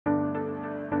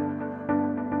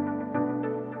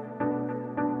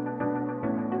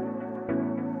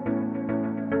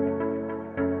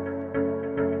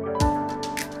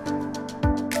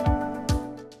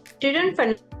on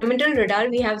fundamental radar,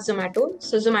 we have Zomato.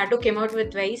 So Zomato came out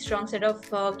with very strong set of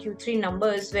Q3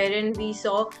 numbers, wherein we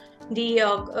saw the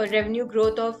revenue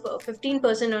growth of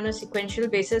 15% on a sequential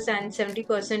basis and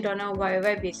 70% on a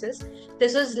YOY basis.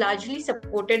 This was largely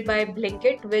supported by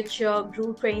Blinkit, which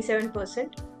grew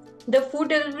 27%. The food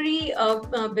delivery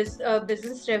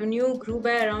business revenue grew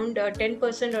by around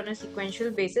 10% on a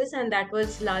sequential basis, and that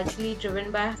was largely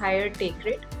driven by higher take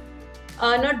rate.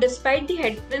 Now, despite the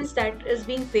headwinds that is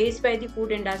being faced by the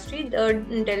food industry, the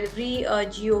delivery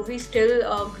GOV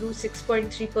still grew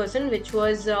 6.3%, which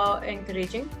was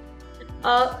encouraging.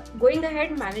 Going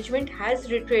ahead, management has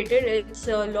reiterated its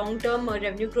long-term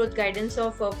revenue growth guidance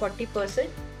of 40%,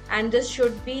 and this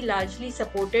should be largely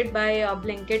supported by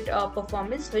Blinkit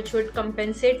performance, which would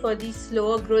compensate for the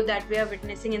slower growth that we are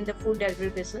witnessing in the food delivery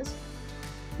business.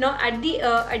 Now, at the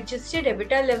adjusted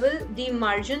EBITDA level, the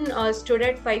margin stood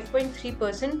at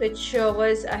 5.3%, which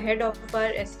was ahead of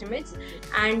our estimates,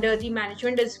 and the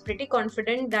management is pretty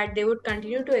confident that they would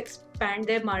continue to expand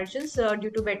their margins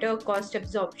due to better cost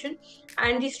absorption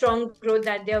and the strong growth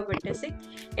that they are witnessing.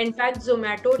 In fact,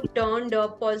 Zomato turned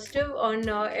positive on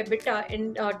EBITDA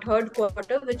in third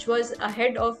quarter, which was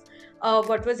ahead of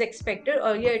what was expected.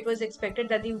 Earlier, it was expected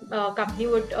that the company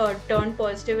would turn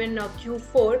positive in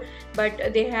Q4,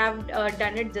 but they have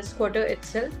done it this quarter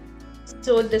itself.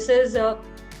 So this is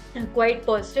quite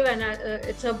positive, and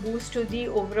it's a boost to the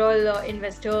overall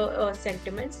investor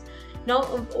sentiments. Now,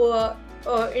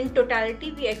 in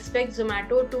totality, we expect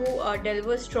Zomato to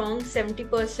deliver strong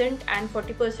 70% and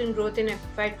 40% growth in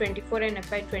FY24 and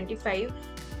FY25.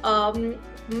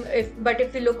 But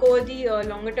if we look over the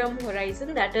longer term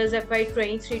horizon, that is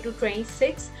FY23 to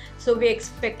 26, so we're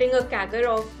expecting a CAGR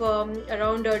of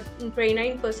around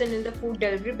 29% in the food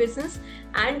delivery business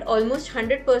and almost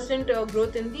 100%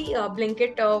 growth in the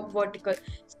Blinkit vertical.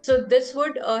 So this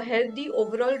would help the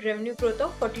overall revenue growth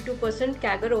of 42%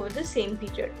 CAGR over the same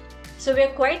period. So we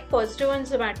are quite positive on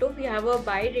Zomato. We have a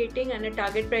buy rating and a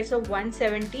target price of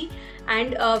 170,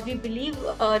 and we believe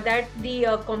that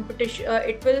the competition,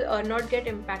 it will not get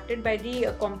impacted by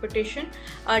the competition.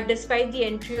 Despite the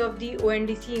entry of the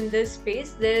ONDC in this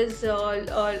space, there's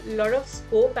a lot of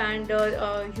scope and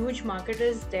a huge market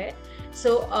is there.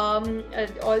 So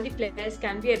all the players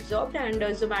can be absorbed, and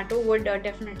Zomato would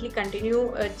definitely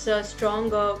continue its strong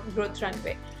growth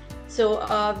runway.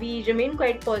 So we remain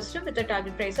quite positive with a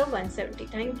target price of 170.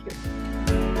 Thank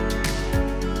you.